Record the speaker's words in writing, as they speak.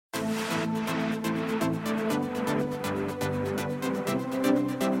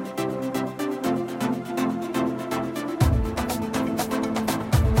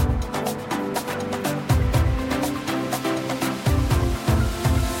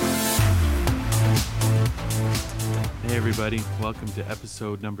everybody. Welcome to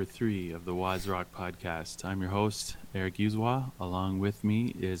episode number 3 of the Waz Rock podcast. I'm your host, Eric Uzois. Along with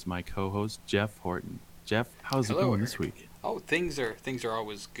me is my co-host, Jeff Horton. Jeff, how's it going this week? Oh, things are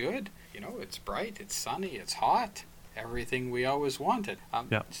always good. You know, it's bright, it's sunny, it's hot. Everything we always wanted.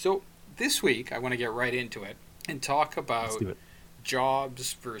 So this week, I want to get right into it and talk about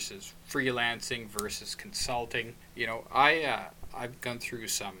jobs versus freelancing versus consulting. You know, I've gone through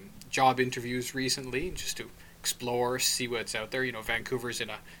some job interviews recently just to explore, see what's out there. You know, Vancouver's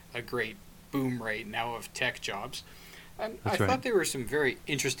in a great boom right now of tech jobs. And I thought there were some very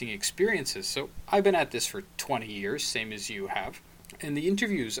interesting experiences. So I've been at this for 20 years, same as you have. And the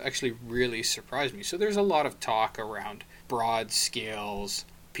interviews actually really surprised me. So there's a lot of talk around broad skills,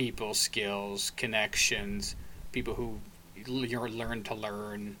 people skills, connections, people who learn to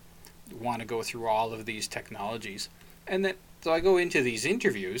learn, want to go through all of these technologies. And then so I go into these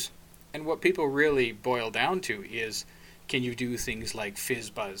interviews, and what people really boil down to is, can you do things like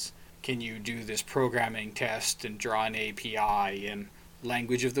FizzBuzz? Can you do this programming test and draw an API and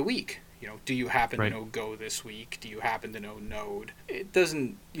language of the week? You know, do you happen to know Go this week? Do you happen to know Node? It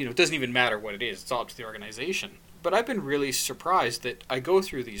doesn't even matter what it is. It's all up to the organization. But I've been really surprised that I go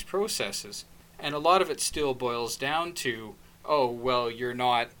through these processes, and a lot of it still boils down to, oh, well, you're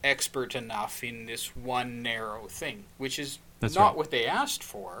not expert enough in this one narrow thing, which is not what they asked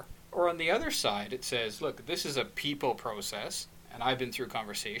for. Or on the other side, it says, look, this is a people process, and I've been through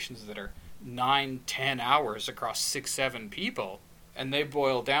conversations that are 9-10 hours across 6-7 people, and they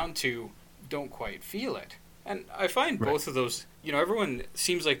boil down to don't quite feel it. And I find both of those, you know, everyone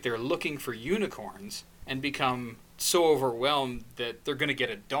seems like they're looking for unicorns and become so overwhelmed that they're going to get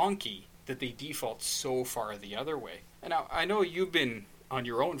a donkey that they default so far the other way. And now, I know you've been on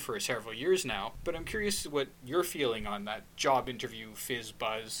your own for several years now, but I'm curious what you're feeling on that job interview,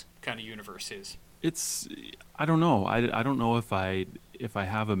 FizzBuzz kind of universe is. I don't know. I don't know if I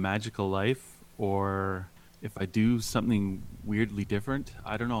have a magical life or if I do something weirdly different.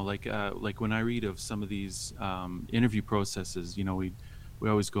 I don't know. Like when I read of some of these interview processes, you know, we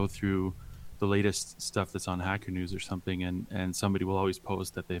always go through the latest stuff that's on Hacker News or something, and somebody will always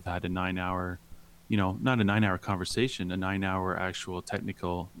post that they've had a 9-hour, you know, not a 9-hour conversation, a 9-hour actual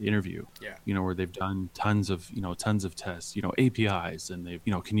technical interview. Yeah. You know, where they've done tons of tests, you know, APIs, and they've,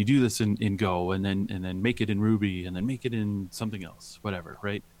 you know, can you do this in Go, and then make it in Ruby, and then make it in something else, whatever,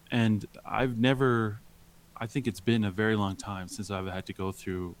 right? And I think it's been a very long time since I've had to go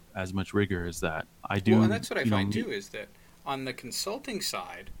through as much rigor as that. I do. Well, and that's what I find too, is that on the consulting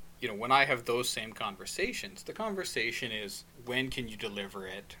side, you know, when I have those same conversations, the conversation is, when can you deliver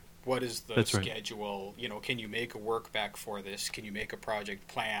it? What is the schedule? You know, can you make a work back for this? Can you make a project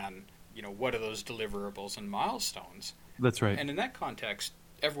plan? You know, what are those deliverables and milestones? That's right. And in that context,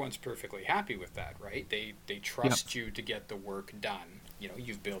 everyone's perfectly happy with that, right? They trust you to get the work done. You know,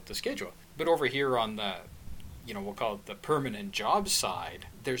 you've built the schedule. But over here on the, you know, we'll call it the permanent job side,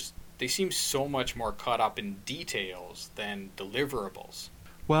 they seem so much more caught up in details than deliverables.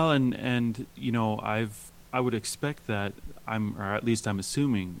 Well, and you know, I would expect that or at least I'm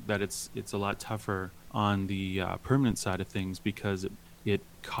assuming that it's a lot tougher on the permanent side of things, because it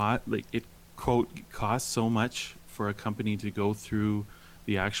costs so much for a company to go through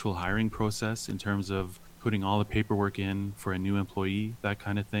the actual hiring process in terms of putting all the paperwork in for a new employee, that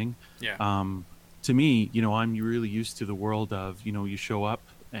kind of thing. Yeah. To me, you know, I'm really used to the world of, you know, you show up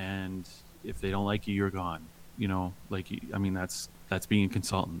and if they don't like you, you're gone. You know, like, I mean, that's being a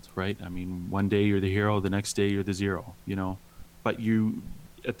consultant, right? I mean, one day you're the hero, the next day you're the zero, you know. But you,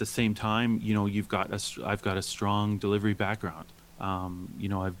 at the same time, you know, I've got a strong delivery background. You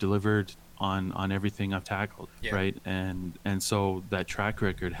know, I've delivered on everything I've tackled, right? And so that track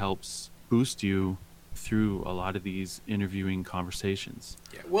record helps boost you through a lot of these interviewing conversations.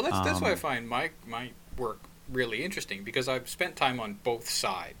 Yeah, well, that's why I find my work really interesting, because I've spent time on both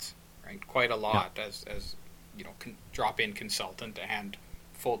sides, right? Quite a lot as you know, drop-in consultant and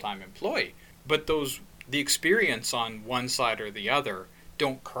full-time employee. But the experience on one side or the other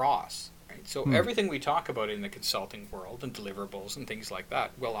don't cross, right? So everything we talk about in the consulting world and deliverables and things like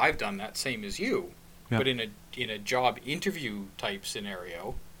that, well, I've done that same as you. Yeah. But in a job interview type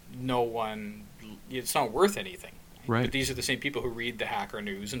scenario, it's not worth anything. Right. But these are the same people who read the Hacker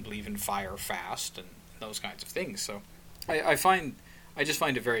News and believe in fire fast and those kinds of things. So I just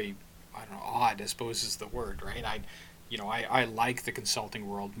find it very, I don't know, odd, I suppose is the word, right? I like the consulting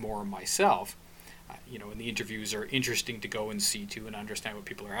world more myself. You know, and the interviews are interesting to go and see to and understand what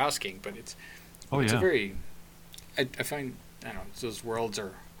people are asking, but it's a very, I find, I don't know, those worlds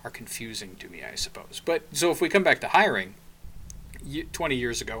are confusing to me, I suppose. But so if we come back to hiring, 20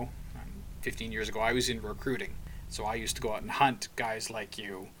 years ago, 15 years ago, I was in recruiting. So I used to go out and hunt guys like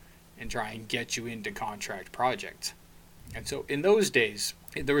you and try and get you into contract projects. And so in those days,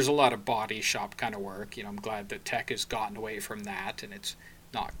 there was a lot of body shop kind of work. I'm glad that tech has gotten away from that, and it's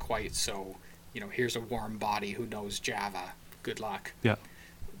not quite so, here's a warm body who knows Java. Good luck. Yeah.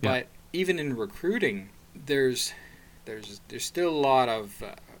 But even in recruiting, there's still a lot of,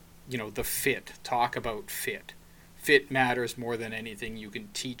 the fit. Talk about fit. Fit matters more than anything. You can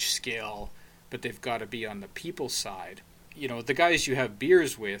teach skill, but they've got to be on the people side. The guys you have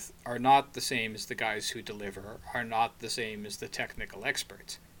beers with are not the same as the guys who deliver, are not the same as the technical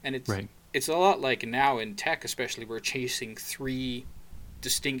experts. And it's a lot like now in tech, especially, we're chasing 3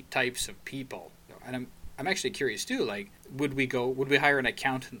 distinct types of people. And I'm actually curious too, like, would we hire an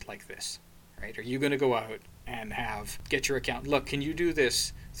accountant like this? Right? Are you going to go out and get your accountant, look, can you do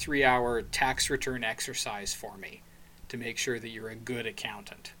this 3-hour tax return exercise for me to make sure that you're a good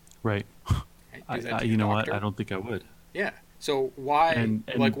accountant? Right. You know what? I don't think I would. Yeah. So why,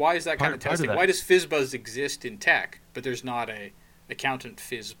 why is that kind of testing? Why does FizzBuzz exist in tech, but there's not a accountant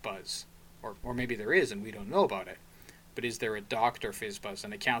FizzBuzz? Or maybe there is and we don't know about it. But is there a doctor FizzBuzz,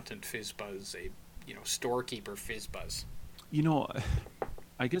 an accountant FizzBuzz, a storekeeper FizzBuzz?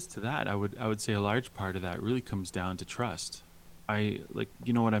 I guess to that, I would say a large part of that really comes down to trust. You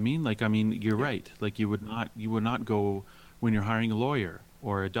know what I mean? You're right. Like you would not go when you're hiring a lawyer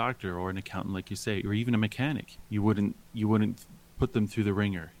or a doctor or an accountant, like you say, or even a mechanic. You wouldn't put them through the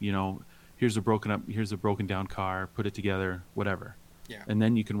ringer. Here's a broken down car, put it together, whatever. Yeah. And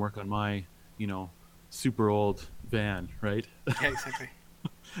then you can work on my, super old van, right? Yeah, exactly.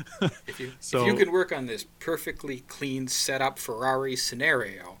 If you can work on this perfectly clean setup Ferrari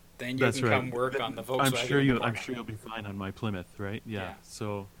scenario, then you can come work on the Volkswagen. I'm sure you'll be fine on my Plymouth, right? Yeah.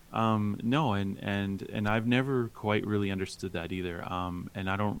 So no, and I've never quite really understood that either. And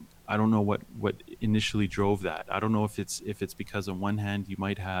I don't know what initially drove that. I don't know if it's because on one hand you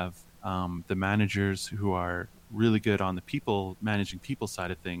might have the managers who are really good on the managing people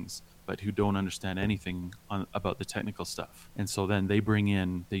side of things, but who don't understand anything about the technical stuff. And so then they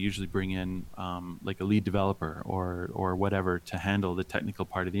usually bring in like a lead developer or whatever to handle the technical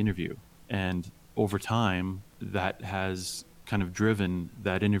part of the interview. And over time, that has kind of driven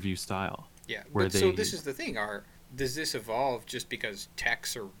that interview style. Yeah, so this is the thing. Does this evolve just because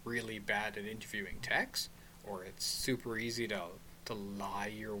techs are really bad at interviewing techs? Or it's super easy to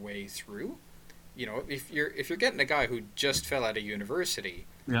lie your way through? If you're getting a guy who just fell out of university,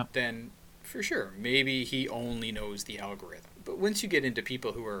 then for sure, maybe he only knows the algorithm. But once you get into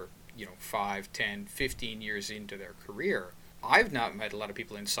people who are, 5, 10, 15 years into their career, I've not met a lot of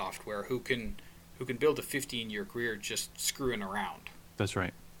people in software who can build a 15-year career just screwing around. That's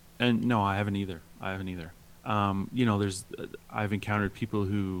right. And no, I haven't either. I've encountered people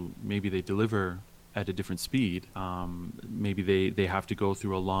who maybe they deliver at a different speed. Maybe they have to go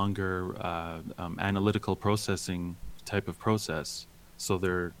through a longer analytical processing type of process. So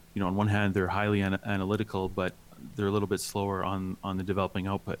they're, on one hand, they're highly analytical, but they're a little bit slower on the developing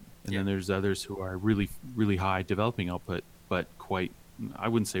output. And then there's others who are really, really high developing output, but quite, I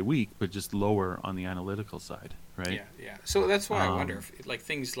wouldn't say weak, but just lower on the analytical side, right? Yeah. So that's why I wonder if,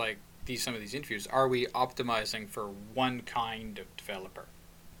 things like some of these interviews, are we optimizing for one kind of developer?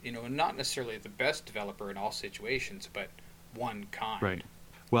 Not necessarily the best developer in all situations, but one kind. Right.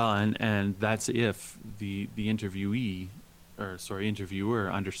 Well, and that's if the interviewer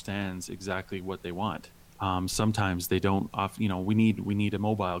understands exactly what they want. Sometimes they don't. We need a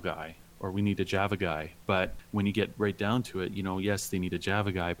mobile guy or we need a Java guy. But when you get right down to it, yes, they need a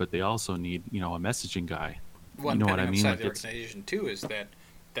Java guy, but they also need a messaging guy. Well, you know what I mean? Like the organization too is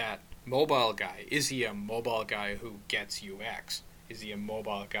that mobile guy. Is he a mobile guy who gets UX? Is he a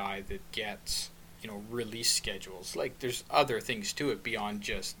mobile guy that gets, release schedules? There's other things to it beyond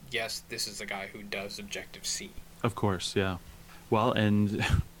just, yes, this is a guy who does Objective-C. Of course, yeah. Well, and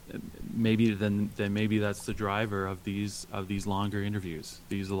maybe maybe that's the driver of these longer interviews.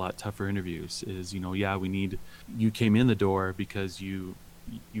 These a lot tougher interviews is, you came in the door because you've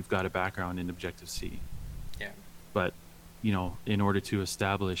got a background in Objective-C. Yeah. But in order to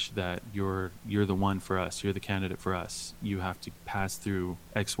establish that you're the one for us, you're the candidate for us, you have to pass through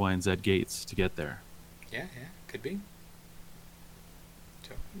X, Y, and Z gates to get there. Yeah, could be.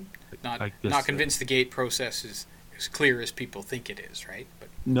 So, not convinced the gate process is as clear as people think it is, right? But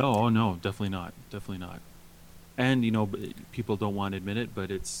no, definitely not. And people don't want to admit it, but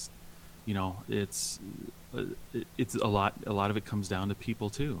it's it's a lot of it comes down to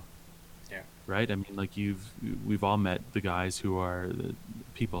people too. Yeah. Right. I mean, we've all met the guys who are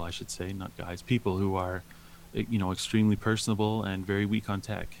people, I should say, not guys, people who are, extremely personable and very weak on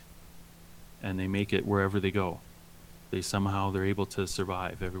tech, and they make it wherever they go. they're able to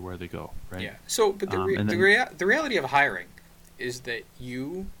survive everywhere they go, right? Yeah. So, but the reality of hiring is that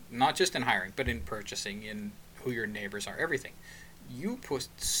you, not just in hiring, but in purchasing, in who your neighbors are, everything, you put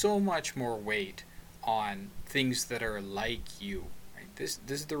so much more weight on things that are like you. Right? This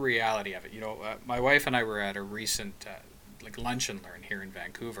is the reality of it. My wife and I were at a recent lunch and learn here in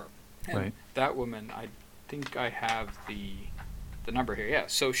Vancouver, and right. That woman, I think I have the number here. Yeah.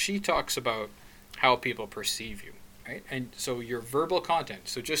 So she talks about how people perceive you. Right? And so your verbal content,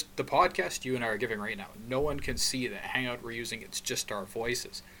 so just the podcast you and I are giving right now, no one can see the Hangout we're using, it's just our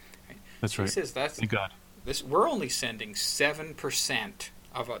voices. Right? That's right. She says thank God. We're only sending 7%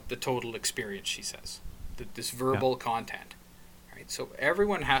 of the total experience, she says, this verbal content. Right? So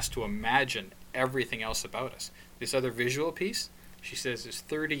everyone has to imagine everything else about us. This other visual piece, she says, is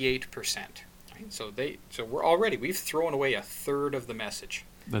 38%. Right? So we've thrown away a third of the message.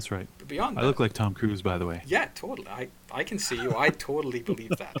 That's right. But beyond that, I look like Tom Cruise, by the way. Yeah, totally. I can see you. I totally believe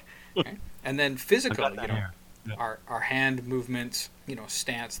that. Okay? And then physical, our hand movements,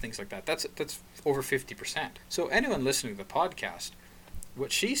 stance, things like that. That's over 50%. So anyone listening to the podcast,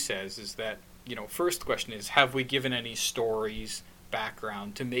 what she says is that, first question is, have we given any stories,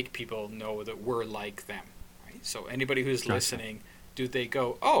 background to make people know that we're like them? Right? So anybody who's listening, do they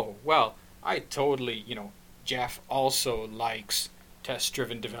go, oh, well, I totally, Jeff also likes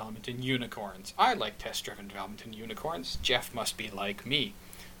test-driven development in unicorns. I like test-driven development in unicorns. Jeff must be like me.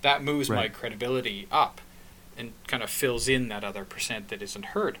 That moves my credibility up and kind of fills in that other percent that isn't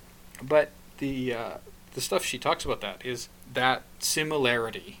heard. But the stuff she talks about that is that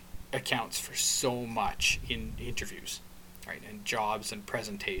similarity accounts for so much in interviews, right, and jobs and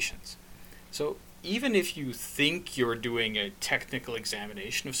presentations. So even if you think you're doing a technical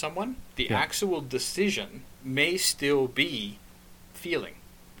examination of someone, the actual decision may still be feeling,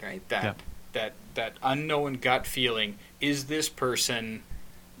 right? That unknown gut feeling, is this person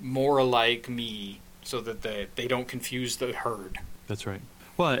more like me, so that they don't confuse the herd? That's right.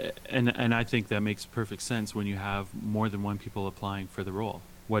 Well, and I think that makes perfect sense when you have more than one people applying for the role.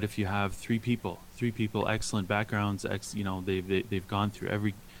 What if you have three people, excellent backgrounds, they've gone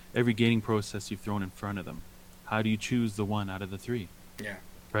through every gating process you've thrown in front of them. How do you choose the one out of the three? Yeah.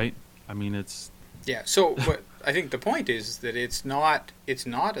 Right? I mean, it's... Yeah, so what I think the point is that it's not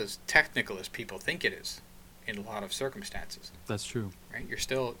as technical as people think it is in a lot of circumstances. That's true. Right? You're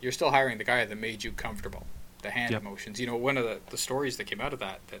still hiring the guy that made you comfortable. The hand emotions. One of the stories that came out of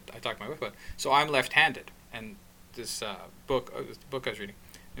that I talked to my wife about. So I'm left-handed, and this book I was reading,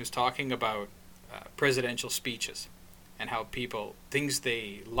 it was talking about presidential speeches and how people, things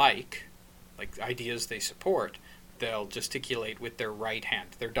they like ideas they support, they'll gesticulate with their right hand,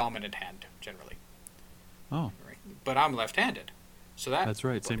 their dominant hand generally. Oh. Right? But I'm left-handed. So that's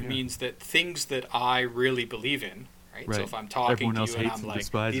right. Same means that things that I really believe in, right? So if I'm talking to you and I'm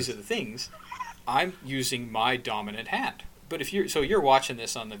like, these are the things, I'm using my dominant hand. But if you're watching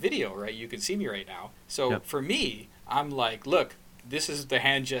this on the video, right? You can see me right now. So for me, I'm like, look, this is the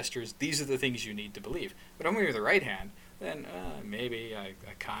hand gestures. These are the things you need to believe. But I'm with the right hand, then maybe I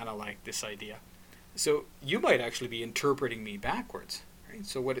kind of like this idea. So you might actually be interpreting me backwards. Right?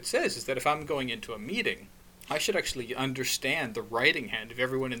 So what it says is that if I'm going into a meeting, I should actually understand the writing hand of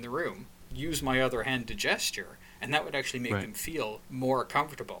everyone in the room, use my other hand to gesture, and that would actually make them feel more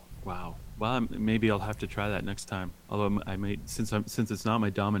comfortable. Wow. Well, maybe I'll have to try that next time. Although I might, since it's not my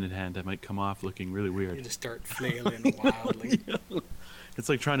dominant hand, I might come off looking really weird. You just start flailing wildly. It's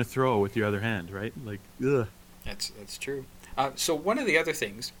like trying to throw with your other hand, right? Like, ugh. That's true. So one of the other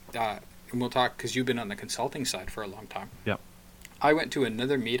things, and we'll talk because you've been on the consulting side for a long time. Yeah. I went to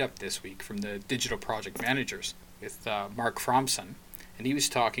another meetup this week from the digital project managers with Mark Fromson, and he was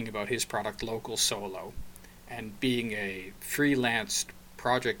talking about his product Local Solo and being a freelance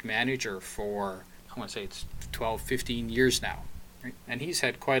project manager for, I want to say it's 12, 15 years now. Right? And he's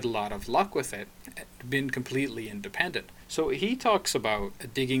had quite a lot of luck with it, been completely independent. So he talks about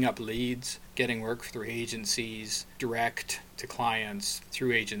digging up leads, getting work through agencies, direct to clients,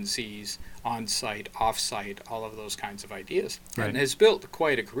 through agencies, on-site, off-site, all of those kinds of ideas. Right. And has built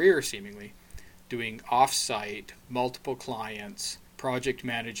quite a career, seemingly, doing off-site, multiple clients, project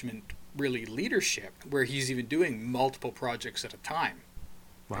management, really leadership, where he's even doing multiple projects at a time.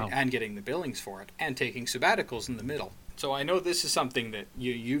 Wow. Right? And getting the billings for it, and taking sabbaticals in the middle. So I know this is something that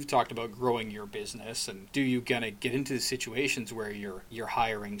you've talked about, growing your business, and do you gonna get into the situations where you're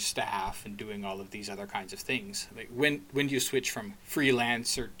hiring staff and doing all of these other kinds of things? Like when do you switch from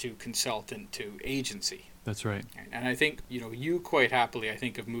freelancer to consultant to agency? That's right. And I think you quite happily, I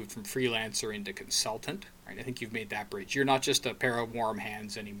think, have moved from freelancer into consultant. Right? I think you've made that bridge. You're not just a pair of warm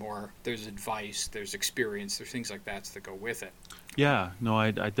hands anymore. There's advice, there's experience, there's things like that that go with it. Yeah, no,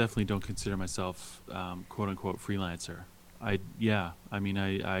 I definitely don't consider myself quote unquote freelancer. I've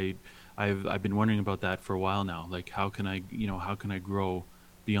been wondering about that for a while now. Like, how can I grow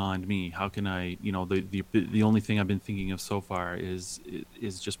beyond me? How can I, the only thing I've been thinking of so far is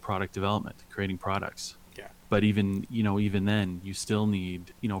just product development, creating products. Yeah. But even then, you still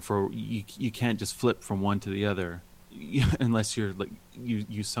need, you can't just flip from one to the other unless you're like,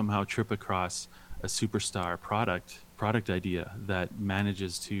 you somehow trip across a superstar product idea that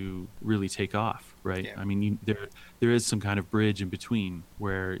manages to really take off, right? Yeah. I mean, there is some kind of bridge in between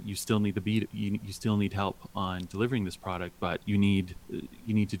where you still need you still need help on delivering this product, but you need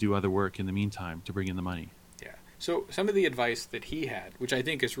to do other work in the meantime to bring in the money. Yeah. So some of the advice that he had, which I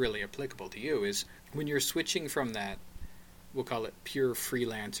think is really applicable to you, is when you're switching from that, we'll call it pure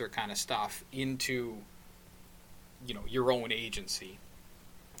freelancer kind of stuff, into, your own agency,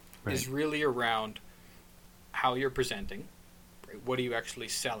 right, is really around how you're presenting, right? What are you actually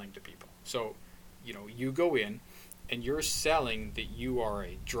selling to people? So, you go in and you're selling that you are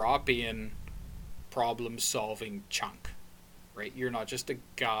a drop-in problem-solving chunk, right? You're not just a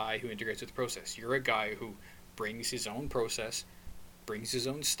guy who integrates with the process. You're a guy who brings his own process, brings his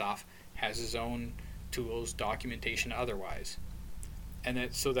own stuff, has his own tools, documentation, otherwise. And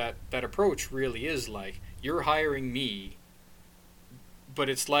that approach really is like, you're hiring me, but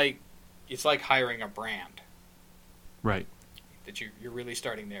it's like hiring a brand. Right. That you're really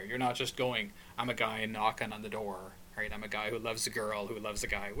starting there. You're not just going, I'm a guy knocking on the door, right? I'm a guy who loves a girl, who loves a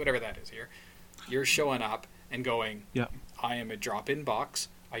guy, whatever that is here. You're showing up and going, yeah, I am a drop-in box.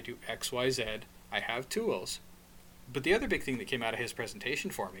 I do X, Y, Z. I have tools. But the other big thing that came out of his presentation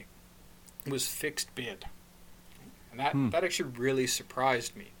for me was fixed bid. And that actually really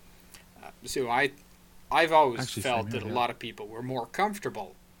surprised me. So I've always actually felt that a lot of people were more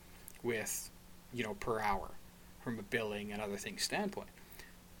comfortable with, per hour from a billing and other things standpoint.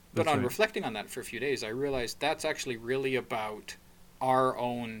 But on reflecting on that for a few days, I realized that's actually really about our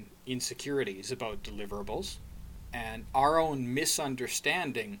own insecurities about deliverables and our own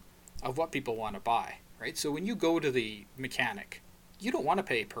misunderstanding of what people want to buy, right? So when you go to the mechanic, you don't want to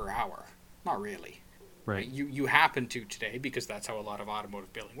pay per hour. Not really. Right. You happen to today because that's how a lot of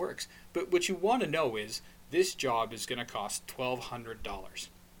automotive billing works. But what you want to know is this job is going to cost $1,200,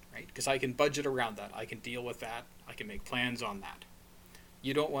 right? Because I can budget around that. I can deal with that. I can make plans on that.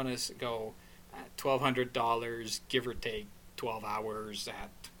 You don't want to go $1,200, give or take 12 hours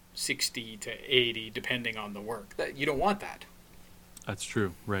at 60 to 80, depending on the work. You don't want that. That's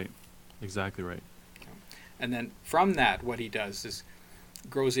true. Right. Exactly right. And then from that, what he does is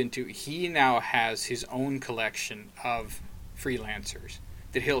grows into, he now has his own collection of freelancers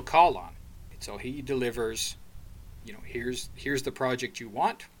that he'll call on. So he delivers, here's the project you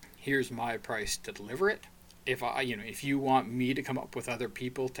want. Here's my price to deliver it. If you want me to come up with other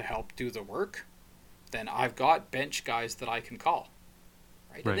people to help do the work, then I've got bench guys that I can call,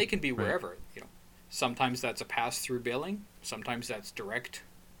 right? And they can be wherever. Sometimes that's a pass-through billing. Sometimes that's direct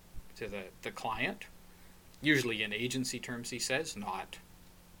to the client. Usually in agency terms, he says, not,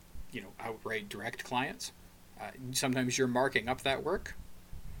 outright direct clients. Sometimes you're marking up that work.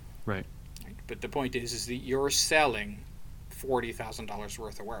 Right. But the point is that you're selling $40,000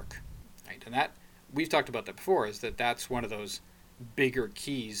 worth of work, right? And that, we've talked about that before, is that's one of those bigger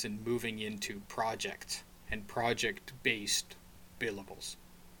keys in moving into project and project-based billables.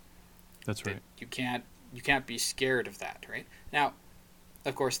 That's right. You can't be scared of that, right? Now,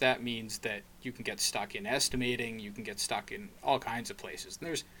 of course, that means that you can get stuck in estimating. You can get stuck in all kinds of places.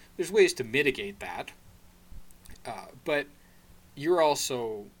 And there's ways to mitigate that. But you're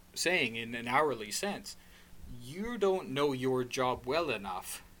also saying, in an hourly sense, you don't know your job well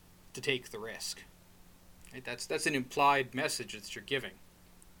enough to take the risk. Right? That's an implied message that you're giving.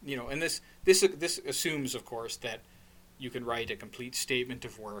 And this assumes, of course, that you can write a complete statement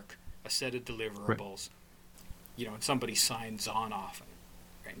of work, a set of deliverables, and somebody signs on off it.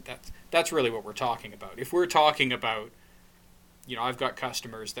 Right? That's really what we're talking about. If we're talking about, I've got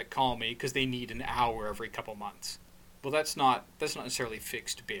customers that call me because they need an hour every couple months. Well, that's not necessarily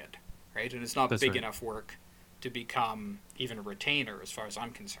fixed bid, right? And it's not big enough work to become even a retainer as far as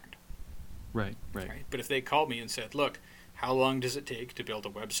I'm concerned. Right. But if they called me and said, look, how long does it take to build a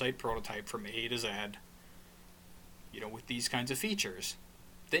website prototype from A to Z, with these kinds of features,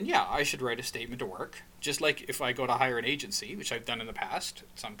 then yeah, I should write a statement of work. Just like if I go to hire an agency, which I've done in the past,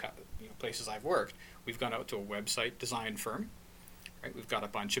 some places I've worked, we've gone out to a website design firm, right? We've got a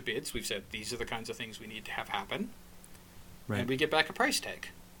bunch of bids. We've said these are the kinds of things we need to have happen, and we get back a price tag,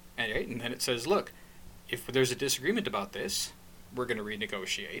 and then it says, look, if there's a disagreement about this, we're going to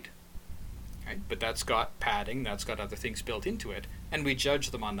renegotiate. Right? But that's got padding, that's got other things built into it, and we judge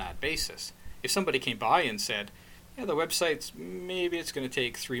them on that basis. If somebody came by and said, yeah, the website's, maybe it's going to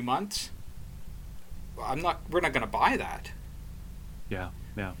take 3 months, we're not going to buy that. Yeah.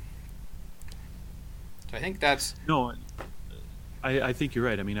 So I think that's... No, I think you're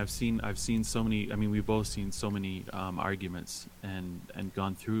right. I mean, I've seen so many. I mean, we've both seen so many arguments and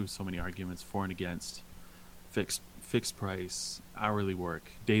gone through so many arguments for and against fixed price, hourly work,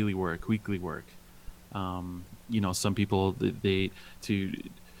 daily work, weekly work. Some people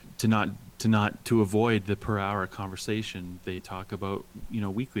to avoid the per hour conversation, they talk about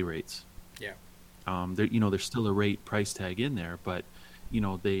weekly rates. Yeah. There's still a rate price tag in there, but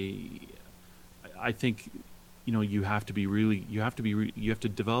I think you have to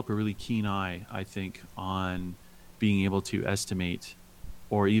develop a really keen eye, I think, on being able to estimate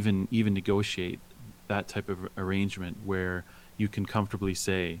or even negotiate that type of arrangement where you can comfortably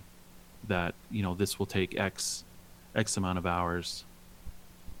say that this will take X amount of hours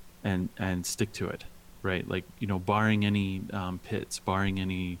and stick to it, right? Like barring any pits, barring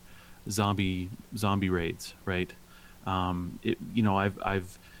any zombie raids, right?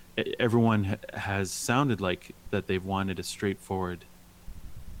 Everyone has sounded like that they've wanted a straightforward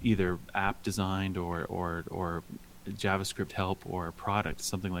either app designed or JavaScript help or a product,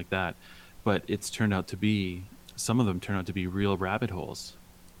 something like that. But some of them turn out to be real rabbit holes.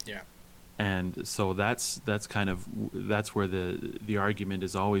 Yeah. And so that's where the argument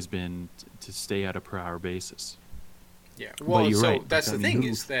has always been to stay at a per hour basis. Yeah. Well, so right. That's the thing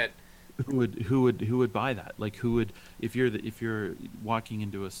is that who would buy that? Like if you're walking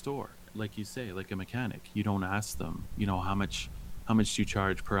into a store, like you say, like a mechanic, you don't ask them, how much do you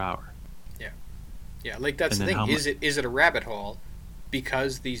charge per hour? Yeah. Yeah, like that's the thing. Is it a rabbit hole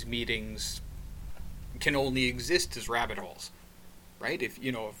because these meetings can only exist as rabbit holes? Right? If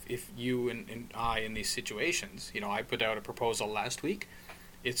you and I in these situations, I put out a proposal last week.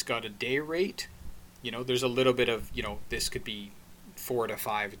 It's got a day rate. There's a little bit of, this could be 4 to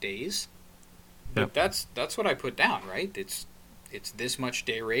 5 days. But yep. That's what I put down, right? It's this much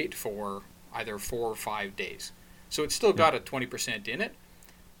day rate for either 4 or 5 days. So it's still got a 20% in it.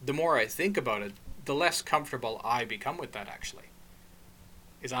 The more I think about it, the less comfortable I become with that, actually.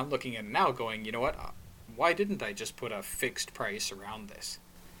 Is I'm looking at it now going, you know what? Why didn't I just put a fixed price around this?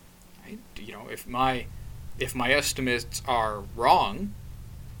 Right? If my estimates are wrong,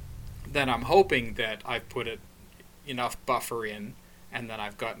 then I'm hoping that I've put enough buffer in, and then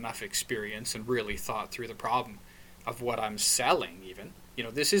I've got enough experience and really thought through the problem of what I'm selling. Even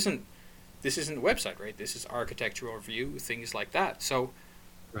this isn't a website, right? This is architectural review, things like that. So,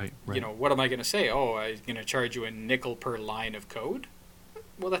 right. What am I going to say? Oh, I'm going to charge you a nickel per line of code?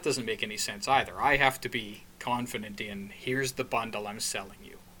 Well, that doesn't make any sense either. I have to be confident in, here's the bundle I'm selling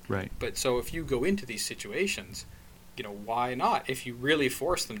you. Right. But so if you go into these situations, why not? If you really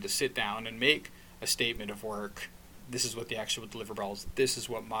force them to sit down and make a statement of work, this is what the actual deliverables, this is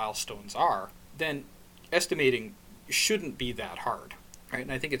what milestones are, then estimating shouldn't be that hard, right?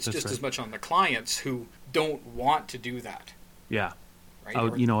 And I think it's That's just right. as much on the clients who don't want to do that. Yeah. Right? I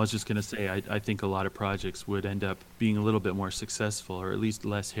was just going to say, I think a lot of projects would end up being a little bit more successful, or at least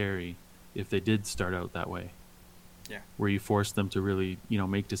less hairy, if they did start out that way. Yeah. Where you force them to really,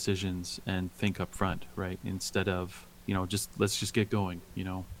 make decisions and think up front, right? Instead of, let's just get going,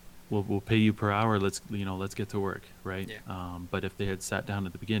 We'll pay you per hour. Let's get to work, right? Yeah. But if they had sat down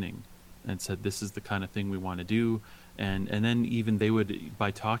at the beginning and said, this is the kind of thing we want to do, and then even they would, by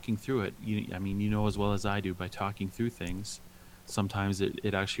talking through it, as well as I do, by talking through things, sometimes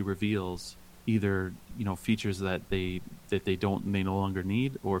it actually reveals either features that they no longer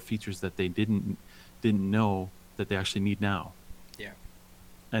need, or features that they didn't know that they actually need now. Yeah.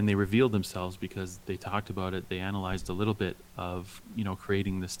 And they revealed themselves because they talked about it. They analyzed a little bit of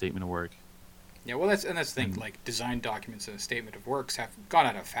creating the statement of work. Yeah, well, that's the thing. Like, design documents and a statement of works have gone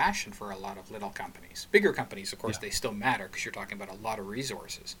out of fashion for a lot of little companies. Bigger companies, of course, They still matter because you're talking about a lot of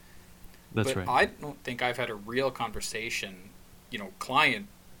resources. That's right. I don't think I've had a real conversation, client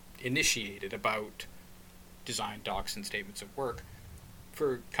initiated about design docs and statements of work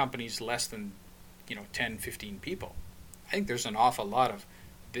for companies less than 10, 15 people. I think there's an awful lot of,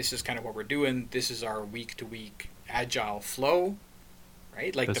 this is kind of what we're doing, this is our week-to-week agile flow,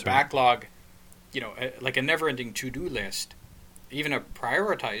 right? Like That's the backlog, like a never-ending to-do list, even a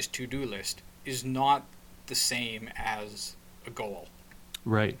prioritized to-do list is not the same as a goal.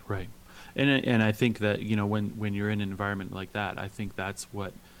 Right. And I think that, when you're in an environment like that, I think that's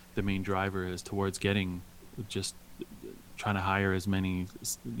what the main driver is towards getting just trying to hire as many,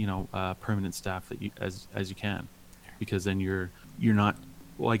 permanent staff that as you can, because then you're not,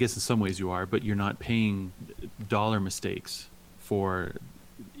 well, I guess in some ways you are, but you're not paying dollar mistakes for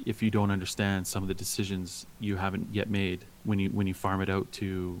if you don't understand some of the decisions you haven't yet made when you farm it out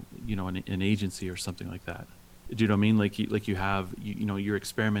to an agency or something like that. Do you know what I mean? Like you have you're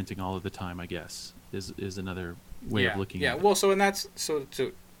experimenting all of the time, I guess, is another way of looking at it. Well, so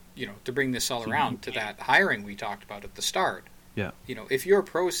to bring this all around to that hiring we talked about at the start. Yeah. If your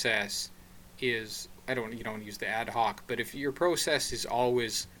process is, you don't use the ad hoc, but if your process is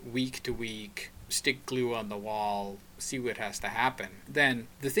always week to week, stick glue on the wall, see what has to happen, then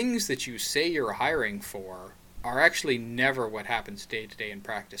the things that you say you're hiring for are actually never what happens day to day in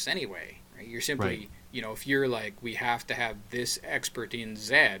practice anyway. Right? You're simply, if you're like, we have to have this expert in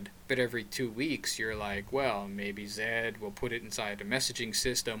Z, but every 2 weeks you're like, well, maybe Z, we'll put it inside a messaging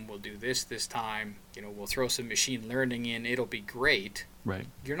system, we'll do this time, we'll throw some machine learning in, it'll be great. Right.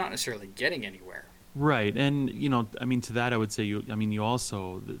 You're not necessarily getting anywhere. Right. And, to that I would say, you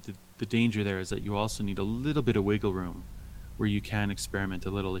also, the danger there is that you also need a little bit of wiggle room where you can experiment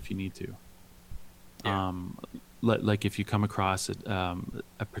a little if you need to. Yeah. Like if you come across a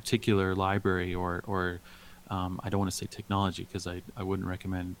particular library or I don't want to say technology, because I wouldn't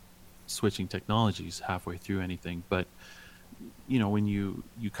recommend switching technologies halfway through anything, but when you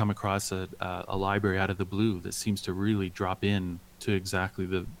come across a library out of the blue that seems to really drop in to exactly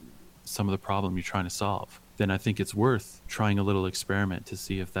some of the problem you're trying to solve, then I think it's worth trying a little experiment to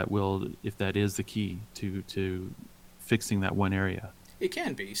see if that is the key to fixing that one area. It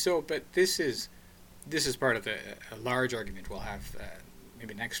can be. So, but this is part of a large argument we'll have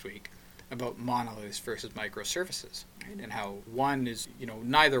maybe next week about monoliths versus microservices, right? And how one is,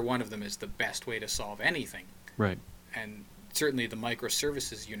 neither one of them is the best way to solve anything. Right. And certainly the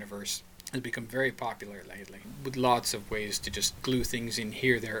microservices universe has become very popular lately, with lots of ways to just glue things in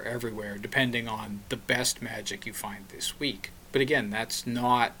here, there, everywhere, depending on the best magic you find this week. But again, that's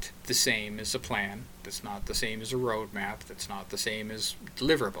not the same as a plan. That's not the same as a roadmap. That's not the same as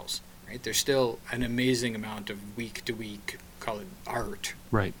deliverables. Right? There's still an amazing amount of week-to-week, call it art.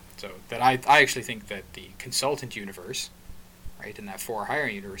 Right. So that I actually think that the consultant universe, right, and that for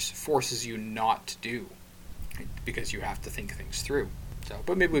hiring universe forces you not to do, right, because you have to think things through. So,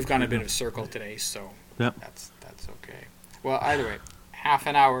 but maybe we've gone a bit of a circle today, so that's okay. Well, either way, half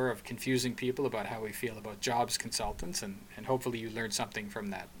an hour of confusing people about how we feel about jobs consultants, and hopefully you learned something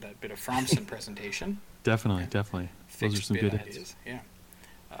from that bit of Fromson presentation. Definitely. Those are some good ideas. Yeah.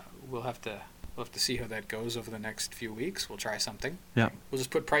 We'll have to see how that goes over the next few weeks. We'll try something. Yeah. We'll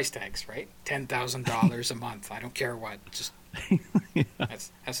just put price tags, right? $10,000 a month. I don't care what. Just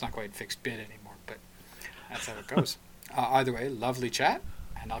that's not quite fixed bid anymore, but that's how it goes. Either way, lovely chat,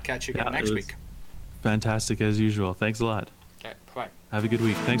 and I'll catch you again next week. Fantastic as usual. Thanks a lot. Okay, bye. Have a good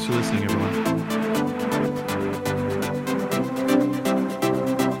week. Thanks for listening, everyone.